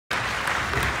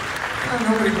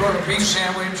Nobody brought a beef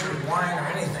sandwich or wine or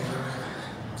anything.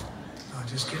 No,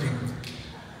 just kidding.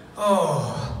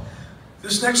 Oh,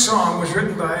 this next song was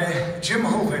written by Jim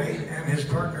Hovey and his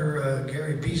partner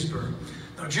Gary Beesburg.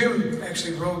 Now, Jim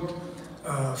actually wrote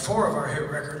 4 of our hit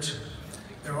records.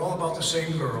 They're all about the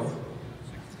same girl.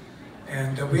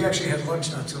 And we actually had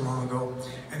lunch not too long ago,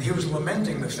 and he was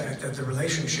lamenting the fact that the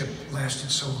relationship lasted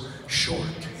so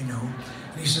short, you know.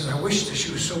 And he says, I wish that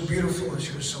she was so beautiful and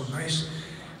she was so nice.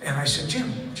 And I said,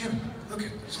 Jim, look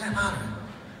it, snap out of it.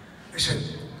 I said,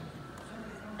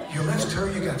 you left her,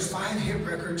 you got 5 hit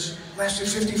records, lasted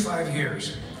 55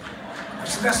 years. I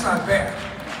said, that's not bad.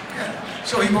 Yeah.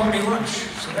 So he bought me lunch,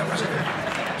 so that was good.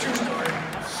 True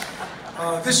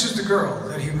story. This is the girl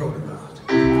that he wrote about.